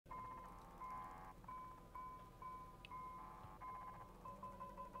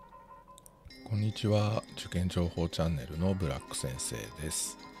にちは。受験情報チャンネルのブラック先生で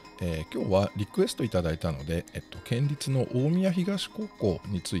す。今日はリクエストいただいたので、県立の大宮東高校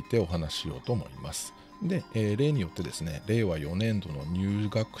についてお話ししようと思います。で、例によってですね、令和4年度の入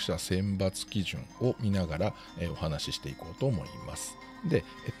学者選抜基準を見ながら、お話ししていこうと思います。で、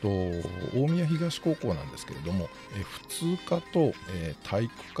大宮東高校なんですけれども、普通科と、体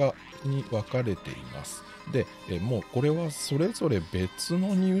育科に分かれています。で、もうこれはそれぞれ別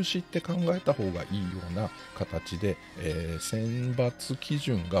の入試って考えた方がいいような形で、選抜基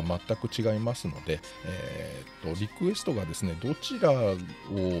準が全く違いますので、リクエストがですね、どちらの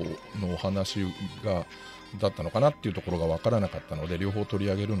お話だったのかなっていうところが分からなかったので両方取り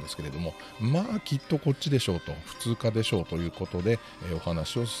上げるんですけれども、まあきっとこっちでしょうと、普通科でしょうということで、お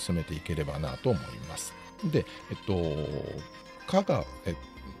話を進めていければなと思います。で、科が、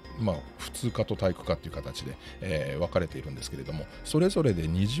普通科と体育科という形で、分かれているんですけれども、それぞれで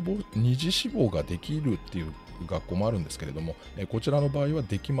二次志望ができるっていう学校もあるんですけれども、こちらの場合は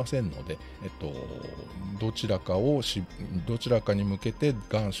できませんので、どちらかに向けて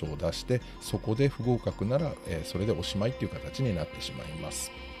願書を出して、そこで不合格なら、それでおしまいっていう形になってしまいま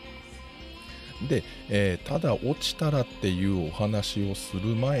す。で、ただ落ちたらっていうお話をする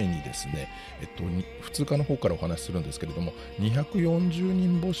前にですね、普通科の方からお話しするんですけれども、240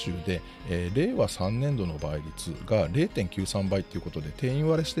人募集で、令和3年度の倍率が 0.93 倍ということで定員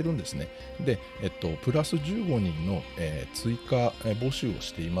割れしてるんですね。で、プラス15人の、追加募集を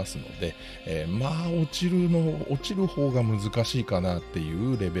していますので、落ちる方が難しいかなって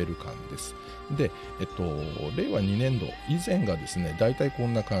いうレベル感です。で、令和2年度以前がですね、だいたいこ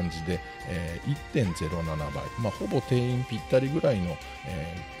んな感じで、1.07 倍、ほぼ定員ぴったりぐらいの、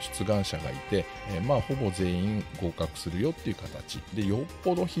出願者がいて、ほぼ全員合格するよっていう形で、よっ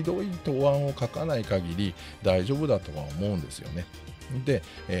ぽどひどい答案を書かない限り大丈夫だとは思うんですよね。で、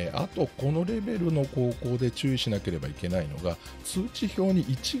あとこのレベルの高校で注意しなければいけないのが、通知表に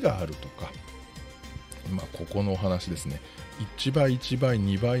1があるとか、ここのお話ですね、1倍1倍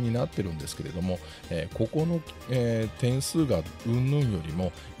2倍になってるんですけれども、ここの、点数がうんぬんより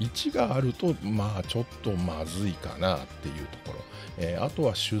も1があるとちょっとまずいかなっていうところ、あと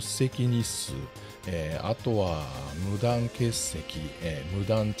は出席日数、あとは無断欠席、無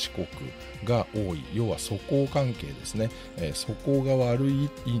断遅刻が多い、要は素行関係ですね、素行が悪い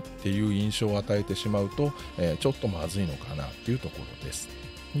っていう印象を与えてしまうと、ちょっとまずいのかなっていうところです。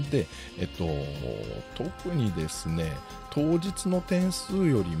で、特にですね、当日の点数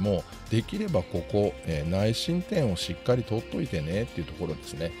よりもできればここ、内申点をしっかり取っといてねっていうところで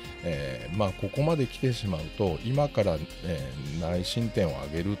すね。ここまで来てしまうと今から、内申点を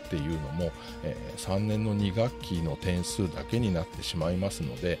上げるっていうのも、3年の2学期の点数だけになってしまいます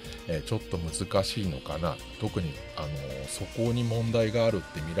ので、ちょっと難しいのかな。特に素行に問題がある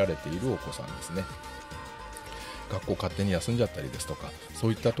って見られているお子さんですね。学校勝手に休んじゃったりですとか、そ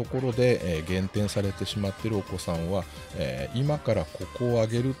ういったところで、減点されてしまっているお子さんは、今からここを上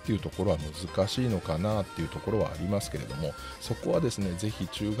げるっていうところは難しいのかなっていうところはありますけれども、そこはですね、ぜひ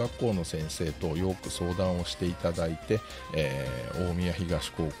中学校の先生とよく相談をしていただいて、大宮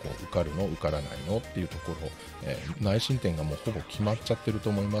東高校受かるの受からないのっていうところ、内申点がもうほぼ決まっちゃってると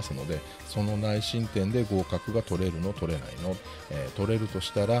思いますので、その内申点で合格が取れるの取れないの、取れると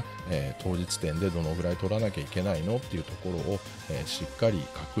したら、当日点でどのぐらい取らなきゃいけないのっていうところを、しっかり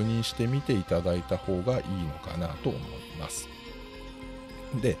確認してみていただいた方がいいのかなと思います。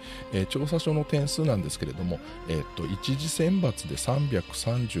で、調査書の点数なんですけれども、一次選抜で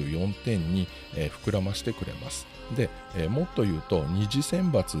334点に、膨らましてくれます。で、もっと言うと二次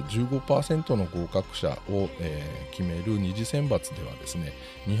選抜 15% の合格者を、決める二次選抜ではですね、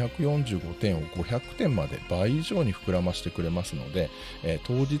245点を500点まで倍以上に膨らましてくれますので、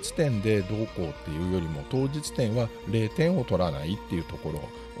当日点でどうこうっていうよりも、当日点は0点を取らないっていうとこ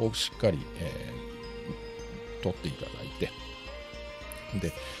ろをしっかり、取っていただいて、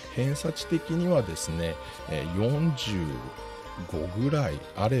で、偏差値的にはですね、45ぐらい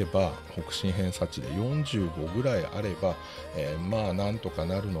あれば、北進偏差値で45ぐらいあれば、なんとか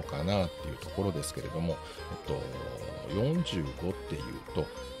なるのかなっていうところですけれども、45っていうと、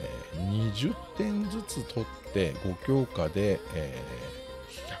20点ずつ取って5教科で、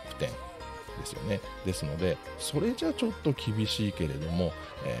100点ですよね。ですので、それじゃちょっと厳しいけれども、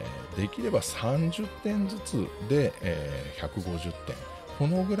できれば30点ずつで、150点。こ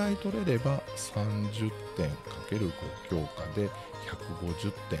のぐらい取れれば30点 ×5 教科で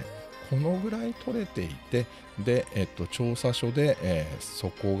150点、このぐらい取れていて、で、調査書で、素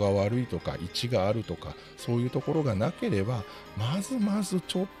行が悪いとか1があるとかそういうところがなければ、まず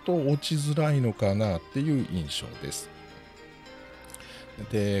ちょっと落ちづらいのかなっていう印象です。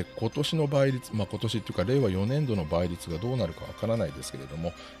で今年の倍率、今年っていうか令和4年度の倍率がどうなるかわからないですけれど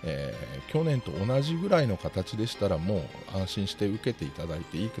も、去年と同じぐらいの形でしたらもう安心して受けていただい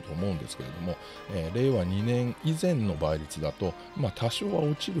ていいと思うんですけれども、令和2年以前の倍率だと、多少は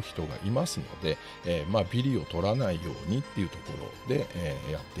落ちる人がいますので、ビリを取らないようにっていうところで、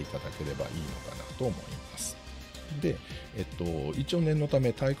やっていただければいいのかなと思います。で、一応念のた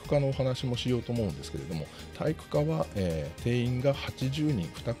め体育科のお話もしようと思うんですけれども、体育科は、定員が80人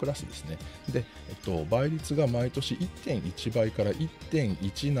2クラスですね。で、倍率が毎年 1.1 倍から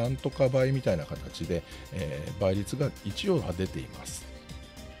 1.1 なんとか倍みたいな形で、倍率が一応は出ています。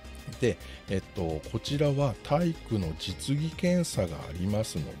で、こちらは体育の実技検査がありま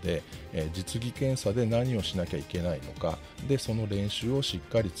すので、実技検査で何をしなきゃいけないのかで、その練習をしっ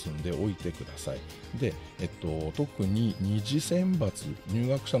かり積んでおいてください。で、特に二次選抜入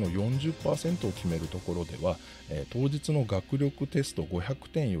学者の 40% を決めるところでは、当日の学力テスト500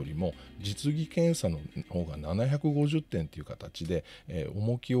点よりも実技検査の方が750点という形で、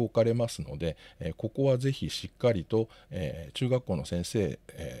重きを置かれますので、ここはぜひしっかりと、中学校の先生、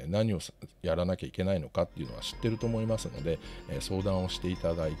何をやらなきゃいけないのかっていうのは知ってると思いますので、相談をしてい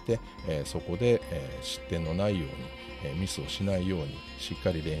ただいて、そこで、失点のないように、ミスをしないようにしっ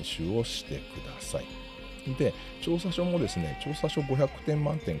かり練習をしてください。で、調査書もですね、調査書500点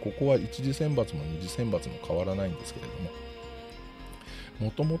満点、ここは一次選抜も二次選抜も変わらないんですけれども、も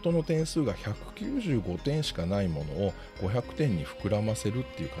ともとの点数が195点しかないものを500点に膨らませる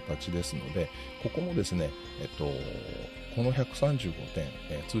っていう形ですので、ここもですね、この135点、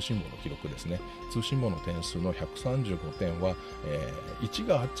通信簿の記録ですね、通信簿の点数の135点は、1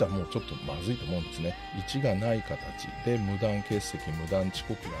があっちゃもうちょっとまずいと思うんですね。1がない形で無断欠席、無断遅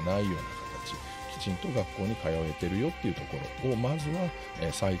刻がないような形、きちんと学校に通えてるよっていうところをまずは、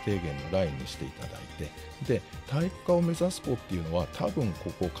最低限のラインにしていただいて、で、体育科を目指す子っていうのは多分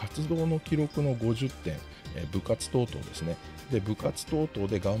ここ活動の記録の50点、部活等々ですね、で部活等々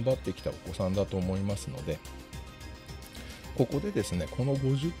で頑張ってきたお子さんだと思いますので、ここでですね、この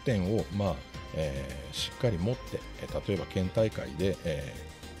50点を、しっかり持って、例えば県大会で、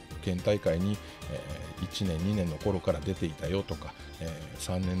県大会に、1年2年の頃から出ていたよとか、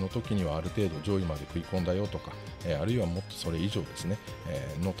3年の時にはある程度上位まで食い込んだよとか、あるいはもっとそれ以上ですね、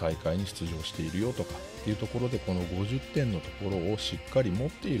の大会に出場しているよとかっていうところで、この50点のところをしっかり持っ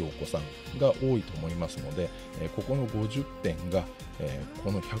ているお子さんが多いと思いますので、ここの50点が、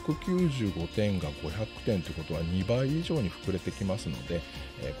この195点が500点ということは2倍以上に膨れてきますので、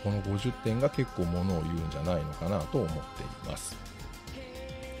この50点が結構ものを言うんじゃないのかなと思っています。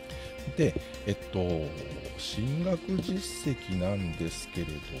で、進学実績なんですけれ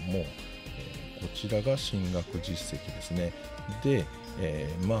ども、こちらが進学実績ですね。で、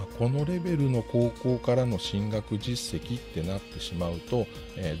このレベルの高校からの進学実績ってなってしまうと、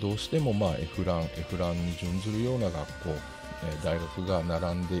どうしてもF ランに準ずるような学校、大学が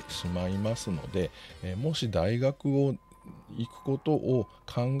並んでしまいますので、もし大学を行くことを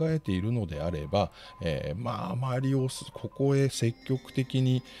考えているのであれば、周りをここへ積極的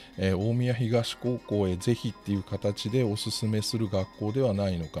に、大宮東高校へぜひっていう形でお勧めする学校ではな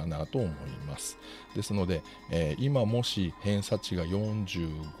いのかなと思います。ですので、今もし偏差値が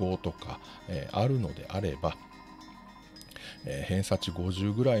45とか、あるのであれば、偏差値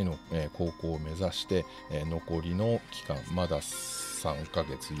50ぐらいの、高校を目指して、残りの期間まだ3ヶ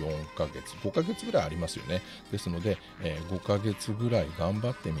月、4ヶ月、5ヶ月ぐらいありますよね。ですので、5ヶ月ぐらい頑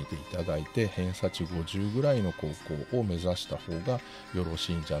張ってみていただいて、偏差値50ぐらいの高校を目指した方がよろ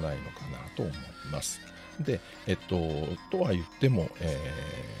しいんじゃないのかなと思います。で、とは言っても、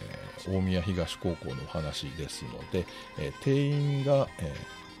大宮東高校のお話ですので、定員が、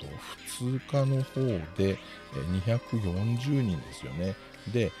普通科の方で240人ですよね。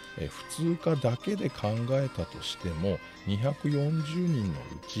で、普通科だけで考えたとしても240人のう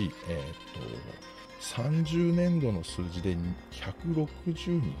ち、30年度の数字で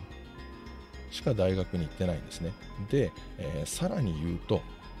160人しか大学に行ってないんですね。で、さらに言うと、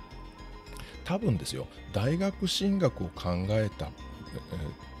多分ですよ、大学進学を考えた、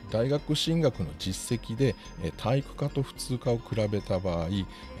大学進学の実績で体育科と普通科を比べた場合、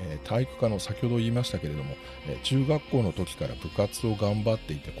体育科の先ほど言いましたけれども、中学校の時から部活を頑張っ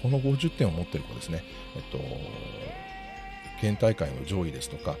ていてこの50点を持っている子ですね、県大会の上位です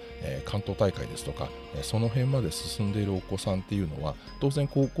とか、関東大会ですとか、その辺まで進んでいるお子さんっていうのは当然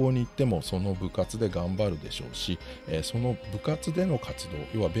高校に行ってもその部活で頑張るでしょうし、その部活での活動、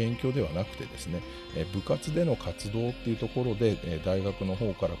要は勉強ではなくてですね、部活での活動っていうところで、大学の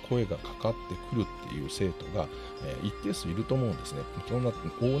方から声がかかってくるっていう生徒が、一定数いると思うんですね。そんな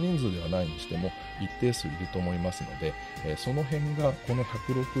大人数ではないにしても一定数いると思いますので、その辺がこの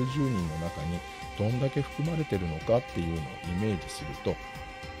160人の中にどんだけ含まれているのかっていうのをイメージすると、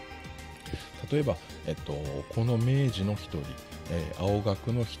例えば、この明治の1人、青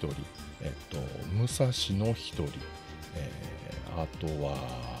学の1人、武蔵の1人、あとは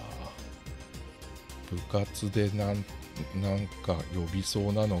部活でなんか呼びそ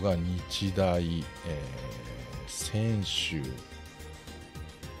うなのが日大、専修、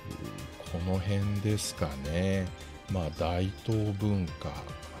この辺ですかね。大東文化、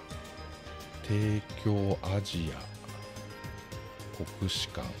帝京アジア、国士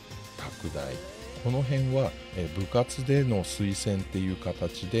舘、拓大、この辺は部活での推薦っていう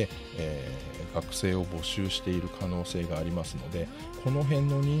形で学生を募集している可能性がありますので、この辺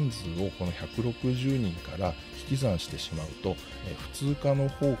の人数をこの160人から引き算してしまうと、普通科の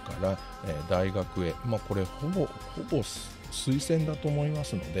方から大学へ、これほぼ推薦だと思いま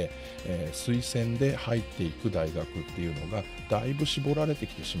すので、推薦で入っていく大学っていうのがだいぶ絞られて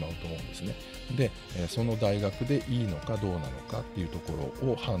きてしまうと思うんですね。で、その大学でいいのかどうなのかっていうとこ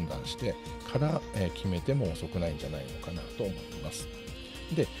ろを判断してから、決めても遅くないんじゃないのかなと思います。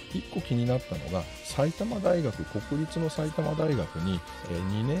で、1個気になったのが埼玉大学、国立の埼玉大学に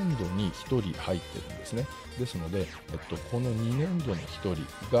2年度に1人入ってるんですね。ですので、この2年度の1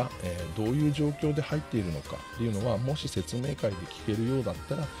人がどういう状況で入っているのかっていうのは、もし説明会で聞けるようだっ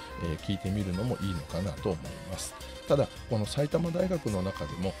たら聞いてみるのもいいのかなと思います。ただこの埼玉大学の中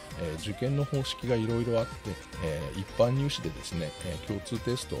でも受験の方式がいろいろあって、一般入試でですね、共通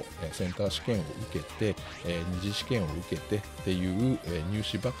テスト、センター試験を受けて、二次試験を受けてっていう入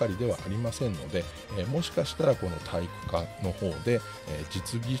試ばかりではありませんので、もしかしたらこの体育科の方で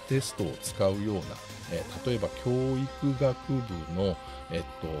実技テストを使うような、例えば教育学部の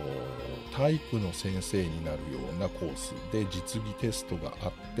体育の先生になるようなコースで実技テストがあ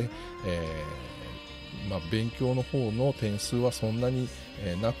って、勉強の方の点数はそんなに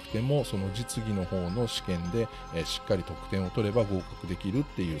なくても、その実技の方の試験でしっかり得点を取れば合格できるっ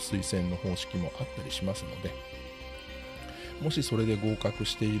ていう推薦の方式もあったりしますので、もしそれで合格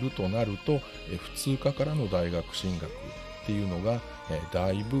しているとなると、普通科からの大学進学っていうのが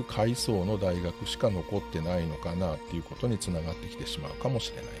だいぶ下位層の大学しか残ってないのかなっていうことにつながってきてしまうかも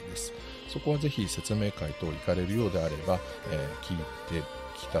しれないです。そこはぜひ説明会等行かれるようであれば、聞いて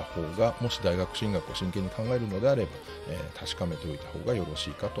きた方が、もし大学進学を真剣に考えるのであれば、確かめておいた方がよろし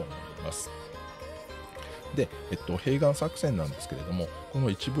いかと思います。で、併願作戦なんですけれども、この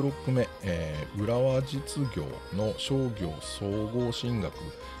1ブロック目、浦和実業の商業総合進学、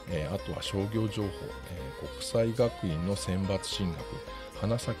あとは商業情報、国際学院の選抜進学、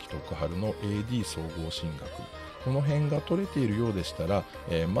花咲徳栄の AD 総合進学、この辺が取れているようでしたら、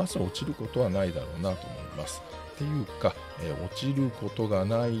まず落ちることはないだろうなと思います。っていうか、落ちることが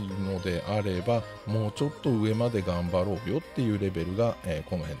ないのであれば、もうちょっと上まで頑張ろうよっていうレベルが、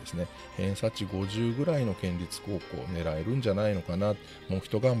この辺ですね。偏差値50ぐらいの県立高校を狙えるんじゃないのかな、もう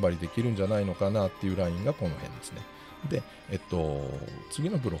一頑張りできるんじゃないのかなっていうラインがこの辺ですね。で、次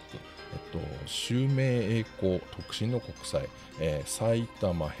のブロック、襲名栄光特進の国際、埼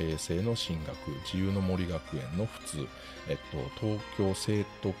玉平成の進学、自由の森学園の普通、東京聖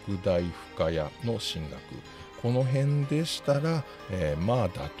徳大深谷の進学、この辺でしたら、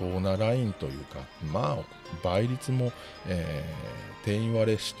妥当なラインというか、倍率も、定員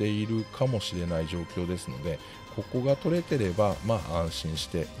割れしているかもしれない状況ですので、ここが取れてれば、安心し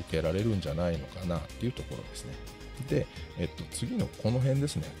て受けられるんじゃないのかなっていうところですね。で、次のこの辺で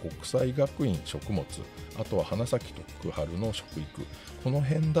すね、国際学院食物、あとは花咲徳栄の食育、この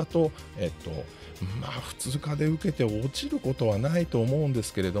辺だと、普通科で受けて落ちることはないと思うんで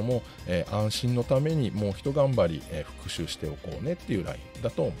すけれども、安心のためにもう一頑張り、復習しておこうねっていうラインだ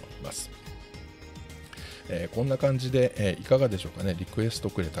と思います。こんな感じで、いかがでしょうかね。リクエスト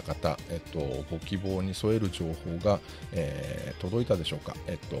くれた方、ご希望に添える情報が、届いたでしょうか。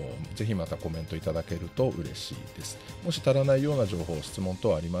ぜひまたコメントいただけると嬉しいです。もし足らないような情報、質問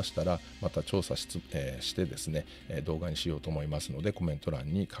等ありましたら、また調査してですね、動画にしようと思いますので、コメント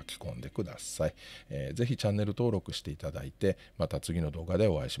欄に書き込んでください。ぜひチャンネル登録していただいて、また次の動画で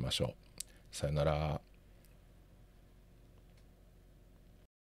お会いしましょう。さよなら。